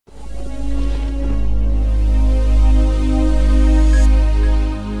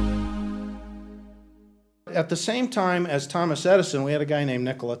at the same time as Thomas Edison, we had a guy named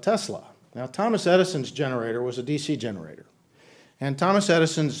Nikola Tesla. Now, Thomas Edison's generator was a DC generator. And Thomas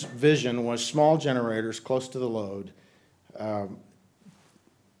Edison's vision was small generators close to the load. The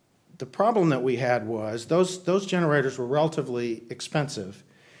problem that we had was those generators were relatively expensive.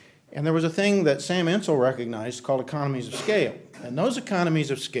 And there was a thing that Sam Insel recognized called economies of scale. And those economies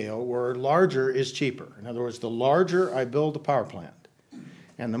of scale were larger is cheaper. In other words, the larger I build the power plant,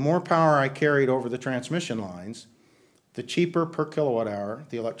 and the more power I carried over the transmission lines, the cheaper per kilowatt hour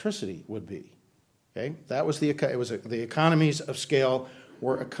the electricity would be. Okay? That was the economies of scale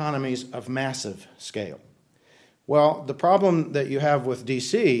were economies of massive scale. Well, the problem that you have with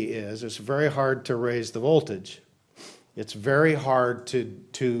DC is it's very hard to raise the voltage. It's very hard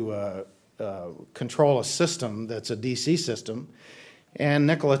to control a system that's a DC system. And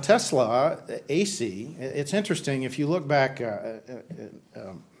Nikola Tesla, AC, it's interesting, if you look back,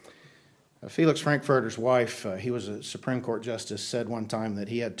 Felix Frankfurter's wife, he was a Supreme Court justice, said one time that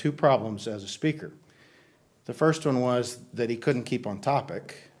he had two problems as a speaker. The first one was that he couldn't keep on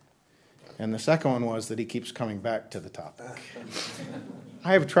topic, and the second one was that he keeps coming back to the topic.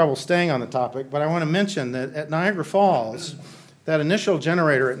 I have trouble staying on the topic, but I want to mention that at Niagara Falls, that initial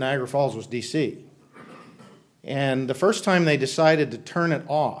generator at Niagara Falls was DC. And the first time they decided to turn it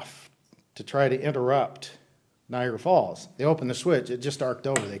off to try to interrupt Niagara Falls, they opened the switch, it just arced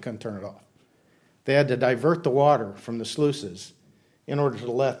over, they couldn't turn it off. They had to divert the water from the sluices in order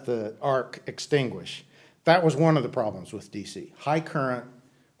to let the arc extinguish. That was one of the problems with DC, high current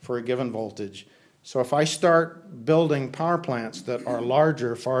for a given voltage. So if I start building power plants that are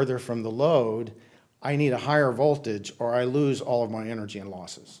larger, farther from the load, I need a higher voltage or I lose all of my energy and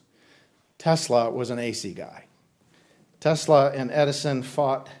losses. Tesla was an AC guy. Tesla and Edison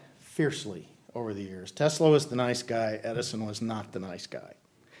fought fiercely over the years. Tesla was the nice guy, Edison was not the nice guy.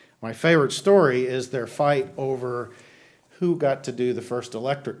 My favorite story is their fight over who got to do the first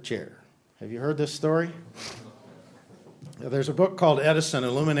electric chair. Have you heard this story? There's a book called Edison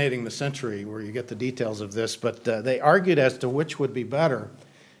Illuminating the Century where you get the details of this, but they argued as to which would be better,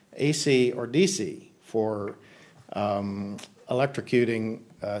 AC or DC, for electrocuting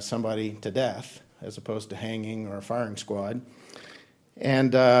somebody to death as opposed to hanging or a firing squad.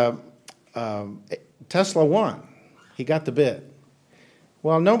 And Tesla won. He got the bid.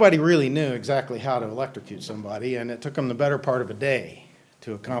 Well, nobody really knew exactly how to electrocute somebody, and it took them the better part of a day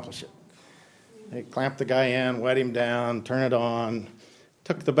to accomplish it. They clamped the guy in, wet him down, turn it on.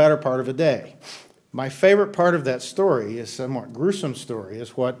 Took the better part of a day. My favorite part of that story, is a somewhat gruesome story,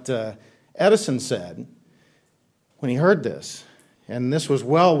 is what Edison said when he heard this. And this was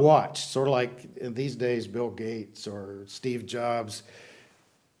well watched, sort of like these days Bill Gates or Steve Jobs.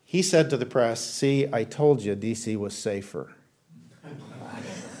 He said to the press, "See, I told you DC was safer."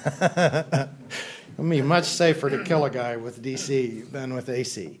 It would be much safer to kill a guy with DC than with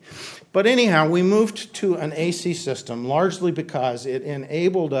AC. But anyhow, we moved to an AC system largely because it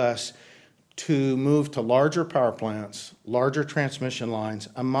enabled us to move to larger power plants, larger transmission lines,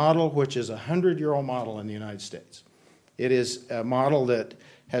 a model which is a 100-year-old model in the United States. It is a model that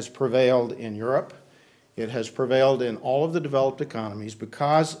has prevailed in Europe. It has prevailed in all of the developed economies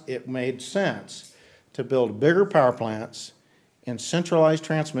because it made sense to build bigger power plants and centralized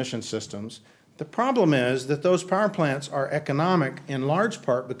transmission systems. The problem is that those power plants are economic in large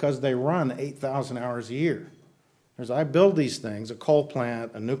part because they run 8,000 hours a year. As I build these things, a coal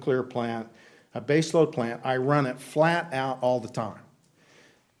plant, a nuclear plant, a baseload plant, I run it flat out all the time.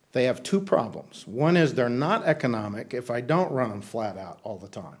 They have two problems. One is they're not economic if I don't run them flat out all the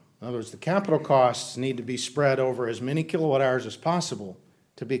time. In other words, the capital costs need to be spread over as many kilowatt hours as possible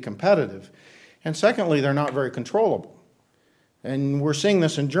to be competitive. And secondly, they're not very controllable. And we're seeing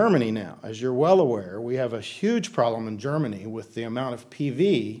this in Germany now. As you're well aware, we have a huge problem in Germany with the amount of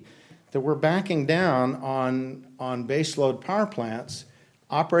PV that we're backing down on baseload power plants,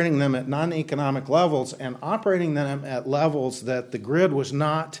 operating them at non-economic levels and operating them at levels that the grid was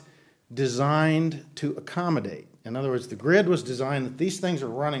not designed to accommodate. In other words, the grid was designed that these things are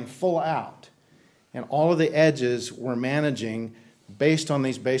running full out, and all of the edges we're managing based on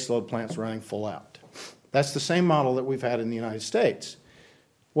these baseload plants running full out. That's the same model that we've had in the United States.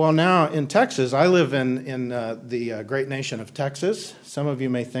 Well, now in Texas, I live in the great nation of Texas. Some of you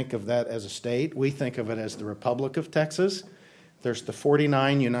may think of that as a state. We think of it as the Republic of Texas. There's the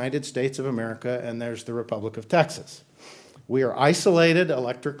 49 United States of America, and there's the Republic of Texas. We are isolated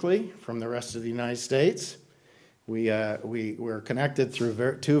electrically from the rest of the United States. We're connected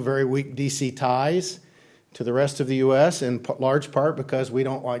through two very weak DC ties to the rest of the U.S., in large part because we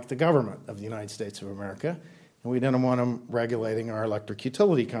don't like the government of the United States of America, and we didn't want them regulating our electric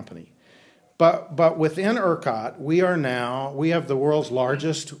utility company. But within ERCOT, we have the world's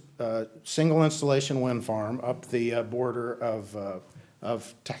largest single installation wind farm up the border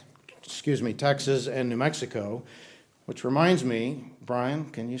of Texas and New Mexico, which reminds me, Brian,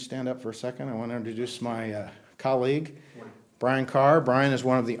 can you stand up for a second? I want to introduce my colleague, Brian Carr. Brian is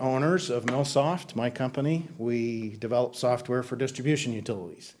one of the owners of Milsoft, my company. We develop software for distribution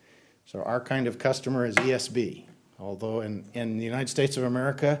utilities. So our kind of customer is ESB, although in the United States of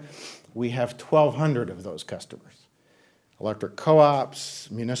America, we have 1,200 of those customers. Electric co-ops,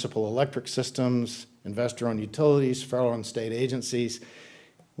 municipal electric systems, investor-owned utilities, federal and state agencies.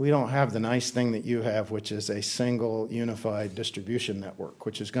 We don't have the nice thing that you have, which is a single unified distribution network,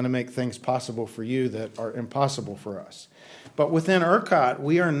 which is going to make things possible for you that are impossible for us. But within ERCOT,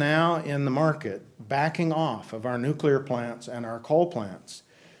 we are now in the market backing off of our nuclear plants and our coal plants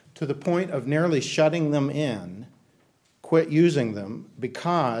to the point of nearly shutting them in, quit using them,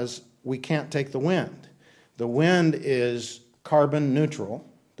 because we can't take the wind. The wind is carbon neutral.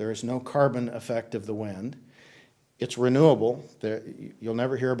 There is no carbon effect of the wind. It's renewable. You'll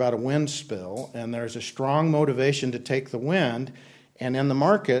never hear about a wind spill, and there's a strong motivation to take the wind, and in the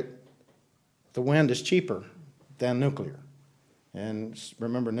market, the wind is cheaper than nuclear. And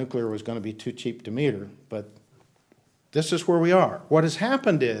remember, nuclear was going to be too cheap to meter, but this is where we are. What has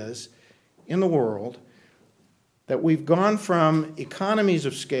happened is, in the world, that we've gone from economies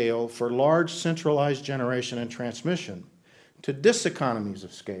of scale for large centralized generation and transmission to diseconomies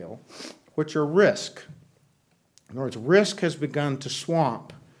of scale, which are risk. In other words, risk has begun to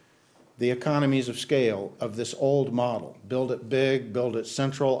swamp the economies of scale of this old model. Build it big, build it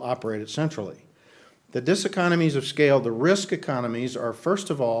central, operate it centrally. The diseconomies of scale, the risk economies, are, first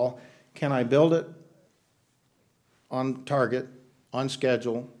of all, can I build it on target, on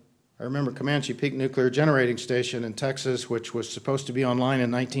schedule? I remember Comanche Peak Nuclear Generating Station in Texas, which was supposed to be online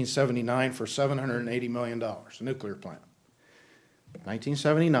in 1979 for $780 million, a nuclear plant.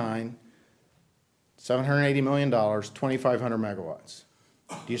 1979, $780 million, 2,500 megawatts.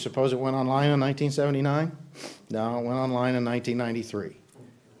 Do you suppose it went online in 1979? No, it went online in 1993.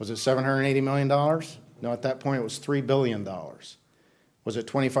 Was it $780 million? No, at that point it was $3 billion. Was it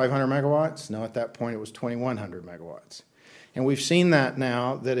 2,500 megawatts? No, at that point it was 2,100 megawatts. And we've seen that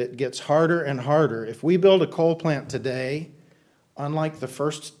now, that it gets harder and harder. If we build a coal plant today, unlike the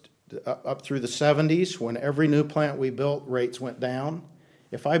first up through the 70s, when every new plant we built, rates went down,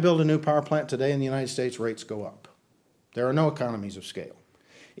 if I build a new power plant today in the United States, rates go up. There are no economies of scale.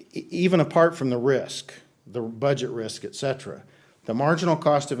 Even apart from the risk, the budget risk, et cetera, the marginal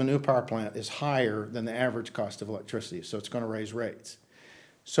cost of a new power plant is higher than the average cost of electricity, so it's going to raise rates.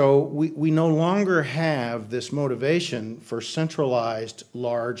 So we no longer have this motivation for centralized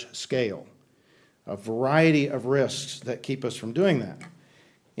large scale, a variety of risks that keep us from doing that.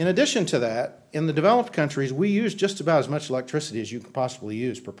 In addition to that, in the developed countries, we use just about as much electricity as you could possibly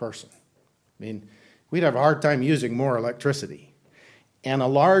use per person. I mean, we'd have a hard time using more electricity. And a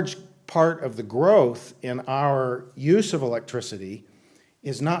large part of the growth in our use of electricity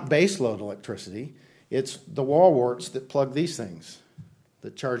is not baseload electricity, it's the wall warts that plug these things,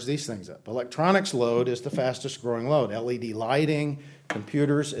 that charge these things up. Electronics load is the fastest growing load. LED lighting,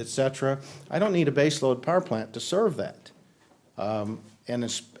 computers, etc. I don't need a baseload power plant to serve that, and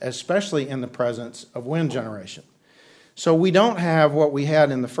especially in the presence of wind generation. So we don't have what we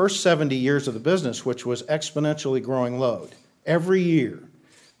had in the first 70 years of the business, which was exponentially growing load. Every year,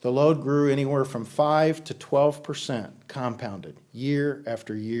 the load grew anywhere from 5 to 12% compounded, year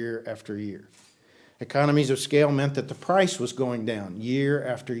after year after year. Economies of scale meant that the price was going down year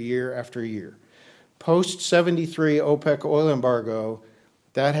after year after year. Post-73 OPEC oil embargo,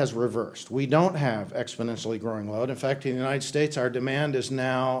 that has reversed. We don't have exponentially growing load. In fact, in the United States, our demand is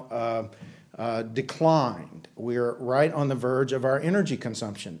now declined. We're right on the verge of our energy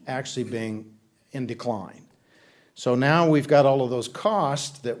consumption actually being in decline. So now we've got all of those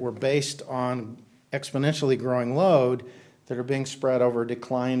costs that were based on exponentially growing load that are being spread over a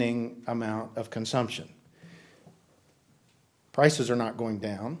declining amount of consumption. Prices are not going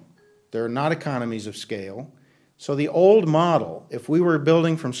down. There are not economies of scale. So the old model, if we were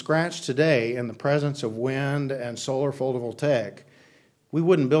building from scratch today in the presence of wind and solar photovoltaic, we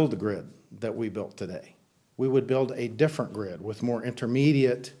wouldn't build the grid that we built today. We would build a different grid with more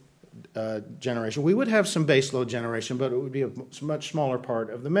intermediate generation. We would have some baseload generation, but it would be a much smaller part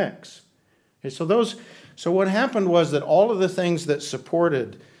of the mix. Okay, so what happened was that all of the things that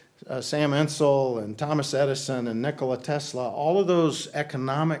supported Sam Insel and Thomas Edison and Nikola Tesla, all of those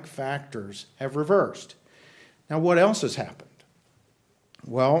economic factors have reversed. Now, what else has happened?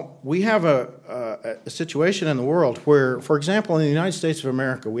 Well, we have a situation in the world where, for example, in the United States of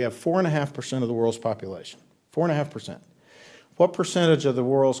America, we have 4.5% of the world's population. 4.5%. What percentage of the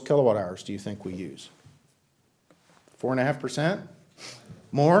world's kilowatt hours do you think we use? 4.5%?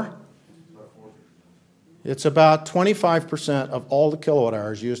 More? It's about 25% of all the kilowatt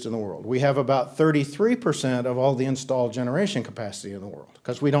hours used in the world. We have about 33% of all the installed generation capacity in the world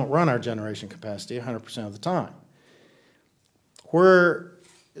because we don't run our generation capacity 100% of the time. Where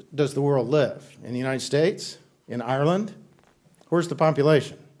does the world live? In the United States? In Ireland? Where's the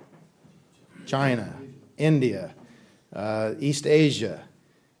population? China, India, East Asia.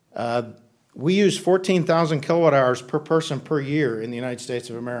 We use 14,000 kilowatt hours per person per year in the United States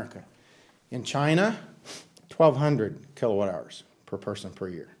of America. In China, 1,200 kilowatt hours per person per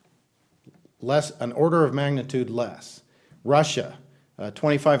year. Less, an order of magnitude less. Russia,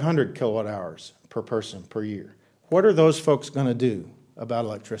 2,500 kilowatt hours per person per year. What are those folks going to do about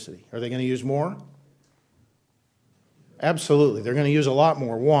electricity? Are they going to use more? Absolutely. They're going to use a lot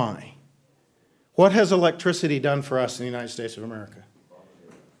more. Why? What has electricity done for us in the United States of America?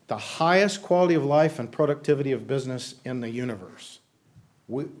 The highest quality of life and productivity of business in the universe.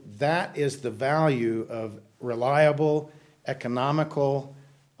 That is the value of reliable, economical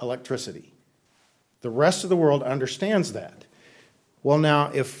electricity. The rest of the world understands that. Well,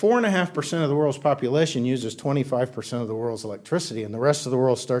 now, if 4.5% of the world's population uses 25% of the world's electricity and the rest of the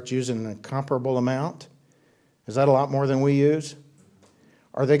world starts using a comparable amount, is that a lot more than we use?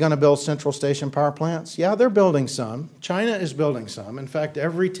 Are they going to build central station power plants? Yeah, they're building some. China is building some. In fact,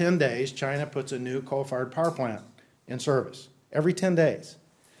 every 10 days, China puts a new coal-fired power plant in service. Every 10 days.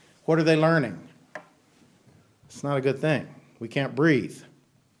 What are they learning? It's not a good thing. We can't breathe.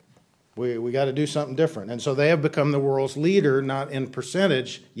 We got to do something different. And so they have become the world's leader, not in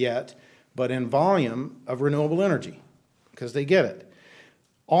percentage yet, but in volume of renewable energy, because they get it.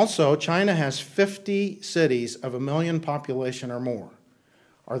 Also, China has 50 cities of 1 million population or more.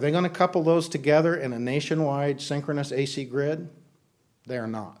 Are they going to couple those together in a nationwide synchronous AC grid? They are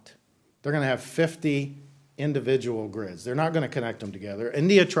not. They're going to have 50 individual grids. They're not going to connect them together.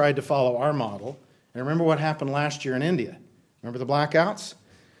 India tried to follow our model. And remember what happened last year in India? Remember the blackouts?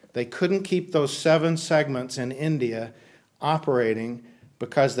 They couldn't keep those 7 segments in India operating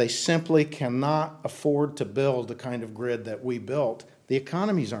because they simply cannot afford to build the kind of grid that we built. The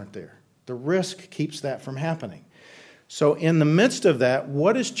economies aren't there. The risk keeps that from happening. So in the midst of that,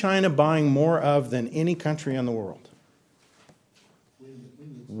 what is China buying more of than any country in the world?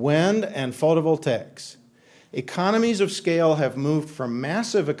 Wind and photovoltaics. Economies of scale have moved from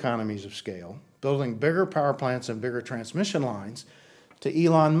massive economies of scale, building bigger power plants and bigger transmission lines, to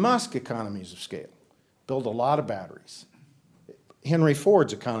Elon Musk economies of scale. Build a lot of batteries. Henry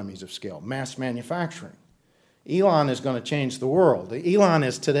Ford's economies of scale, mass manufacturing. Elon is going to change the world. Elon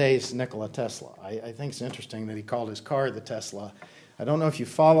is today's Nikola Tesla. I think it's interesting that he called his car the Tesla. I don't know if you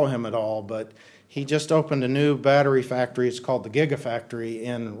follow him at all, but he just opened a new battery factory. It's called the Gigafactory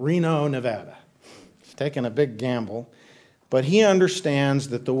in Reno, Nevada. He's taken a big gamble. But he understands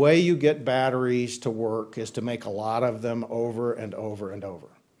that the way you get batteries to work is to make a lot of them over and over and over.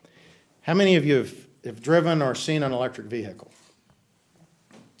 How many of you have driven or seen an electric vehicle?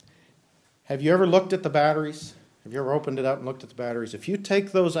 Have you ever looked at the batteries? Have you ever opened it up and looked at the batteries? If you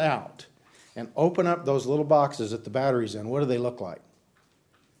take those out and open up those little boxes that the batteries in, what do they look like?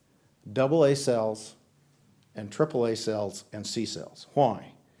 AA cells and AAA cells and C cells.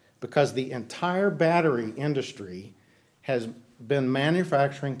 Why? Because the entire battery industry has been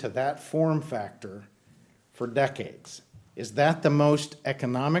manufacturing to that form factor for decades. Is that the most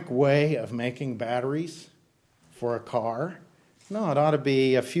economic way of making batteries for a car? No, it ought to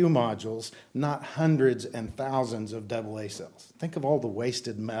be a few modules, not hundreds and thousands of AA cells. Think of all the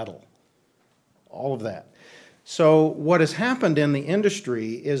wasted metal, all of that. So what has happened in the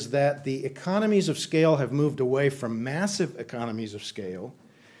industry is that the economies of scale have moved away from massive economies of scale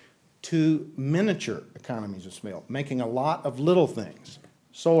to miniature economies of scale, making a lot of little things.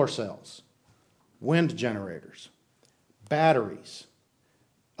 Solar cells, wind generators, batteries,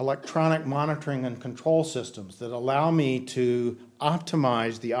 electronic monitoring and control systems that allow me to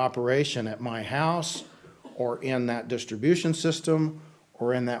optimize the operation at my house or in that distribution system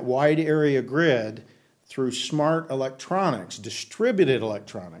or in that wide area grid through smart electronics, distributed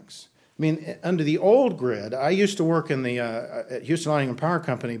electronics. I mean, under the old grid, I used to work in the at Houston Lighting and Power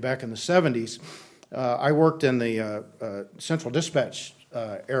Company back in the 70s. I worked in the central dispatch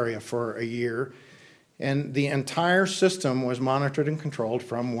area for a year, and the entire system was monitored and controlled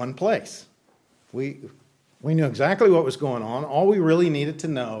from one place. We knew exactly what was going on. All we really needed to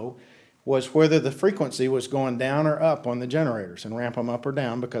know was whether the frequency was going down or up on the generators, and ramp them up or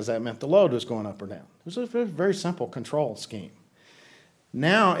down because that meant the load was going up or down. It was a very simple control scheme.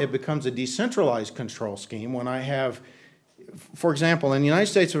 Now it becomes a decentralized control scheme when I have, for example, in the United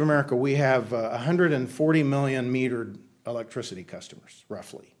States of America, we have 140 million metered electricity customers,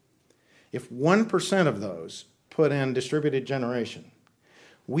 roughly. If 1% of those put in distributed generation,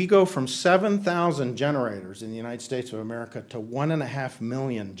 we go from 7,000 generators in the United States of America to 1.5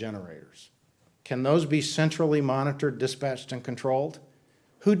 million generators. Can those be centrally monitored, dispatched, and controlled?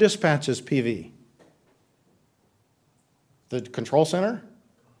 Who dispatches PV? The control center?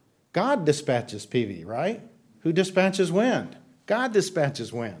 God dispatches PV, right? Who dispatches wind? God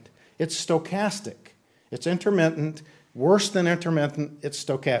dispatches wind. It's stochastic. It's intermittent. Worse than intermittent, it's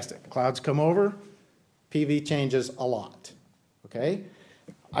stochastic. Clouds come over, PV changes a lot, okay?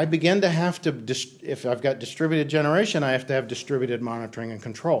 I begin to have to, if I've got distributed generation, I have to have distributed monitoring and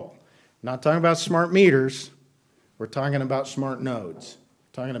control. I'm not talking about smart meters. We're talking about smart nodes.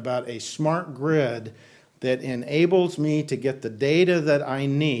 We're talking about a smart grid that enables me to get the data that I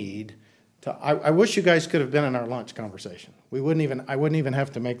need to, I wish you guys could have been in our lunch conversation. I wouldn't even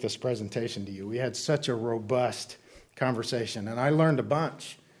have to make this presentation to you. We had such a robust conversation, and I learned a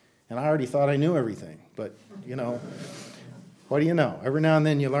bunch, and I already thought I knew everything, but you know, what do you know? Every now and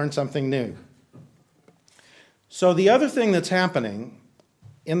then you learn something new. So the other thing that's happening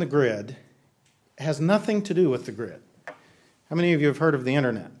in the grid has nothing to do with the grid. How many of you have heard of the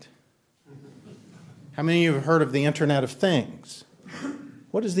internet? How many of you have heard of the Internet of Things?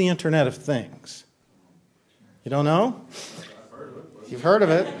 What is the Internet of Things? You don't know? You've heard of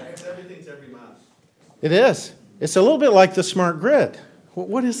it. Everything's every mouse. It is. It's a little bit like the smart grid.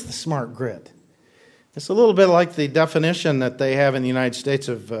 What is the smart grid? It's a little bit like the definition that they have in the United States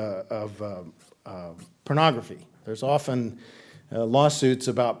of pornography. There's often lawsuits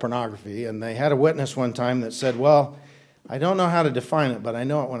about pornography, and they had a witness one time that said, well, I don't know how to define it, but I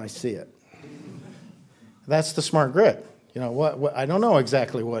know it when I see it. That's the smart grid. You know, what I don't know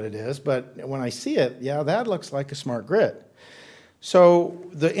exactly what it is, but when I see it, yeah, that looks like a smart grid. So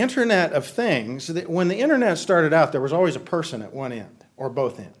the Internet of Things, when the Internet started out, there was always a person at one end, or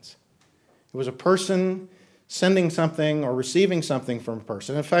both ends. It was a person sending something or receiving something from a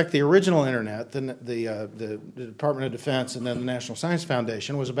person. In fact, the original Internet, the Department of Defense and then the National Science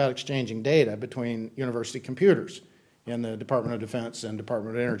Foundation, was about exchanging data between university computers in the Department of Defense and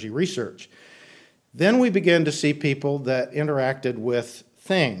Department of Energy Research. Then we began to see people that interacted with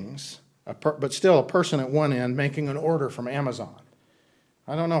things, but still a person at one end making an order from Amazon.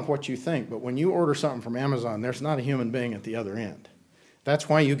 I don't know what you think, but when you order something from Amazon, there's not a human being at the other end. That's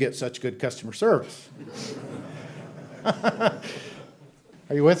why you get such good customer service. Are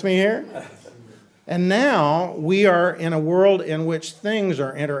you with me here? And now we are in a world in which things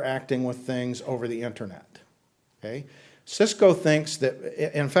are interacting with things over the internet. Okay? Cisco thinks that,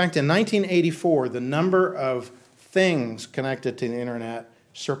 in fact, in 1984, the number of things connected to the internet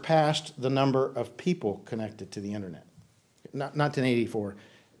surpassed the number of people connected to the internet. Not 1984,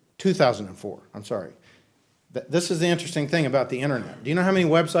 2004, I'm sorry. This is the interesting thing about the internet. Do you know how many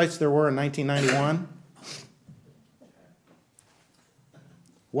websites there were in 1991?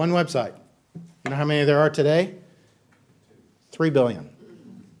 One website. You know how many there are today? 3 billion.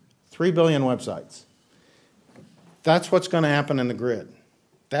 3 billion websites. That's what's going to happen in the grid.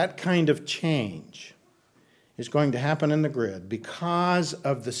 That kind of change is going to happen in the grid because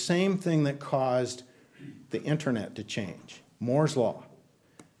of the same thing that caused the internet to change. Moore's Law,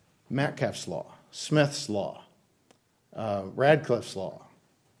 Metcalfe's Law, Smith's Law, Radcliffe's Law,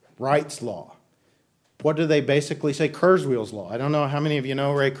 Wright's Law. What do they basically say? Kurzweil's Law. I don't know how many of you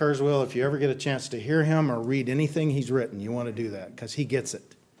know Ray Kurzweil. If you ever get a chance to hear him or read anything he's written, you want to do that because he gets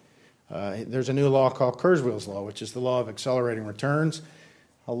it. There's a new law called Kurzweil's Law, which is the law of accelerating returns.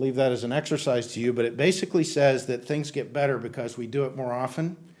 I'll leave that as an exercise to you, but it basically says that things get better because we do it more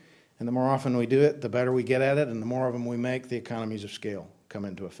often, and the more often we do it, the better we get at it, and the more of them we make, the economies of scale come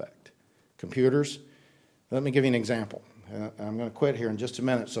into effect. Computers, let me give you an example. I'm going to quit here in just a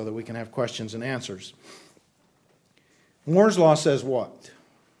minute so that we can have questions and answers. Moore's Law says what?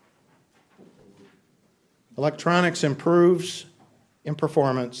 Electronics improves in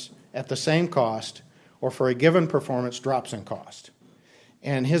performance at the same cost, or for a given performance drops in cost.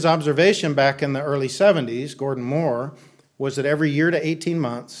 And his observation back in the early 70s, Gordon Moore, was that every year to 18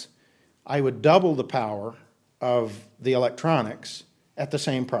 months, I would double the power of the electronics at the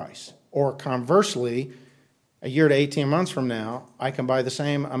same price. Or conversely, a year to 18 months from now, I can buy the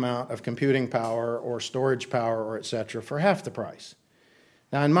same amount of computing power or storage power or et cetera for half the price.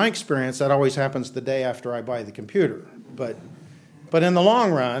 Now, in my experience, that always happens the day after I buy the computer. But But in the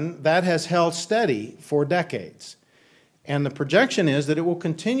long run, that has held steady for decades. And the projection is that it will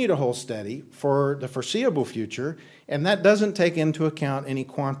continue to hold steady for the foreseeable future, and that doesn't take into account any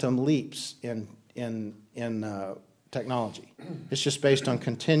quantum leaps in technology. It's just based on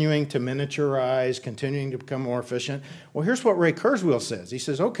continuing to miniaturize, continuing to become more efficient. Well, here's what Ray Kurzweil says. He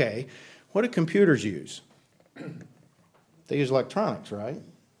says, okay, what do computers use? They use electronics, right?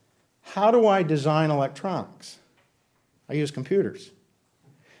 How do I design electronics? I use computers.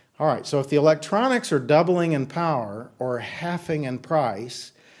 All right, so if the electronics are doubling in power or halving in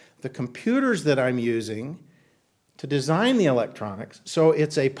price, the computers that I'm using to design the electronics, so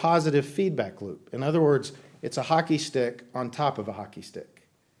it's a positive feedback loop. In other words, it's a hockey stick on top of a hockey stick.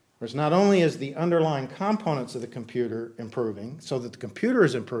 Whereas not only is the underlying components of the computer improving, so that the computer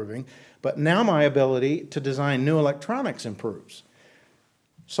is improving, but now my ability to design new electronics improves.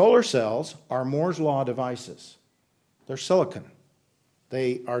 Solar cells are Moore's Law devices. They're silicon.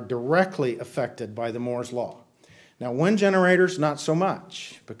 They are directly affected by the Moore's Law. Now, wind generators, not so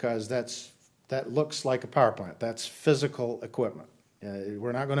much, because that looks like a power plant. That's physical equipment.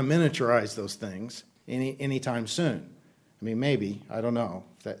 We're not going to miniaturize those things anytime soon. I mean, maybe, I don't know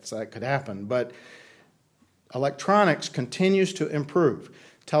if that could happen, but electronics continues to improve.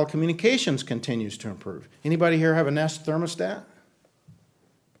 Telecommunications continues to improve. Anybody here have a Nest thermostat?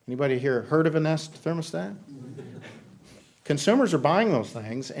 Anybody here heard of a Nest thermostat? Consumers are buying those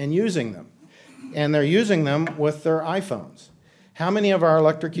things and using them, and they're using them with their iPhones. How many of our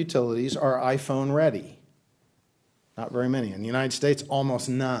electric utilities are iPhone ready? Not very many. In the United States, almost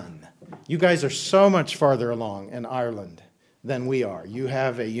none. You guys are so much farther along in Ireland than we are. You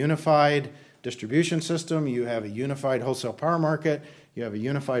have a unified distribution system. You have a unified wholesale power market. You have a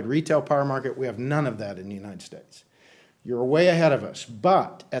unified retail power market. We have none of that in the United States. You're way ahead of us.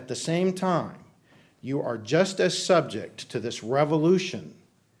 But at the same time, you are just as subject to this revolution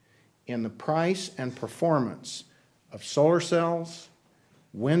in the price and performance of solar cells,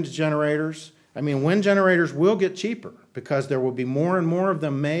 wind generators. I mean, wind generators will get cheaper because there will be more and more of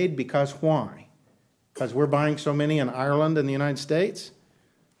them made. Because why? Because we're buying so many in Ireland and the United States?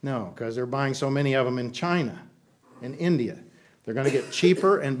 No, because they're buying so many of them in China and India. They're going to get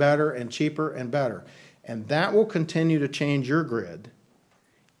cheaper and better and cheaper and better. And that will continue to change your grid.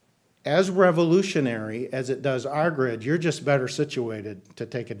 As revolutionary as it does our grid, you're just better situated to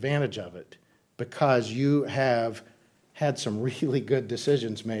take advantage of it because you have had some really good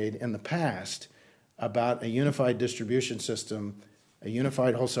decisions made in the past about a unified distribution system, a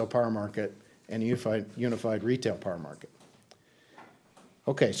unified wholesale power market, and a unified retail power market.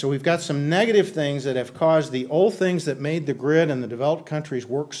 Okay, so we've got some negative things that have caused the old things that made the grid in the developed countries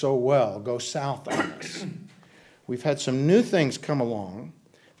work so well go south on us. We've had some new things come along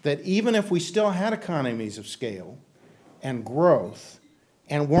that even if we still had economies of scale and growth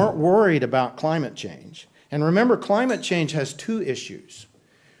and weren't worried about climate change, and remember, climate change has two issues.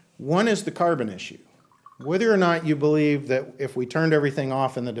 One is the carbon issue. Whether or not you believe that if we turned everything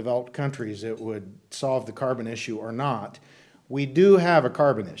off in the developed countries, it would solve the carbon issue or not, we do have a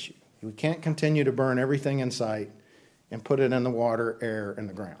carbon issue. We can't continue to burn everything in sight and put it in the water, air, and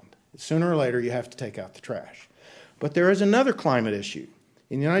the ground. Sooner or later, you have to take out the trash. But there is another climate issue.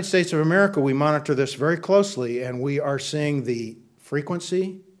 In the United States of America, we monitor this very closely, and we are seeing the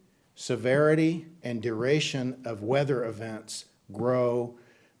frequency, severity, and duration of weather events grow,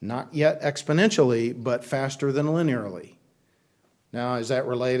 not yet exponentially, but faster than linearly. Now, is that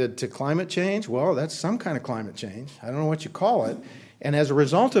related to climate change? Well, that's some kind of climate change. I don't know what you call it. And as a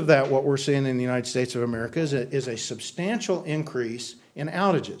result of that, what we're seeing in the United States of America is a substantial increase in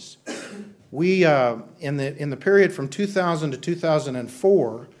outages. We, in the period from 2000 to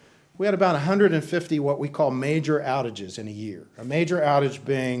 2004, we had about 150 what we call major outages in a year. A major outage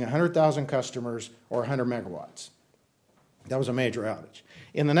being 100,000 customers or 100 megawatts. That was a major outage.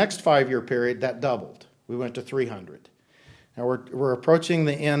 In the next 5-year period, that doubled. We went to 300. Now we're approaching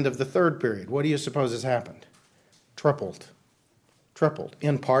the end of the third period. What do you suppose has happened? Tripled.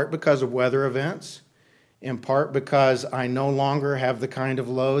 In part because of weather events, in part because I no longer have the kind of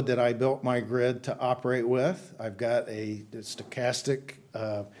load that I built my grid to operate with. I've got a stochastic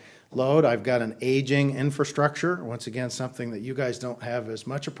load. I've got an aging infrastructure. Once again, something that you guys don't have as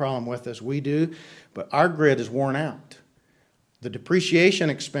much a problem with as we do, but our grid is worn out. The depreciation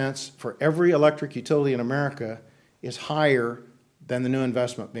expense for every electric utility in America is higher than the new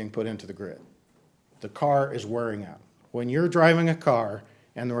investment being put into the grid. The car is wearing out. When you're driving a car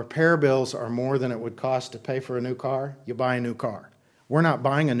and the repair bills are more than it would cost to pay for a new car, you buy a new car. We're not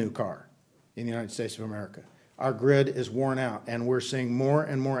buying a new car in the United States of America. Our grid is worn out, and we're seeing more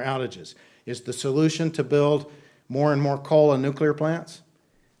and more outages. Is the solution to build more and more coal and nuclear plants?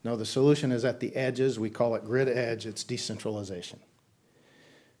 No, the solution is at the edges. We call it grid edge. It's decentralization.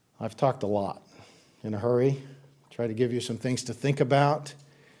 I've talked a lot. In a hurry, try to give you some things to think about.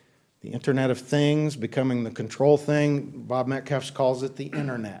 The Internet of Things becoming the control thing. Bob Metcalf calls it the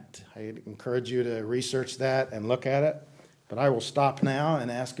Internet. I encourage you to research that and look at it. But I will stop now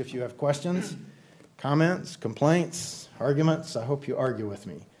and ask if you have questions, comments, complaints, arguments. I hope you argue with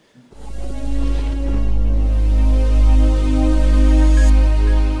me.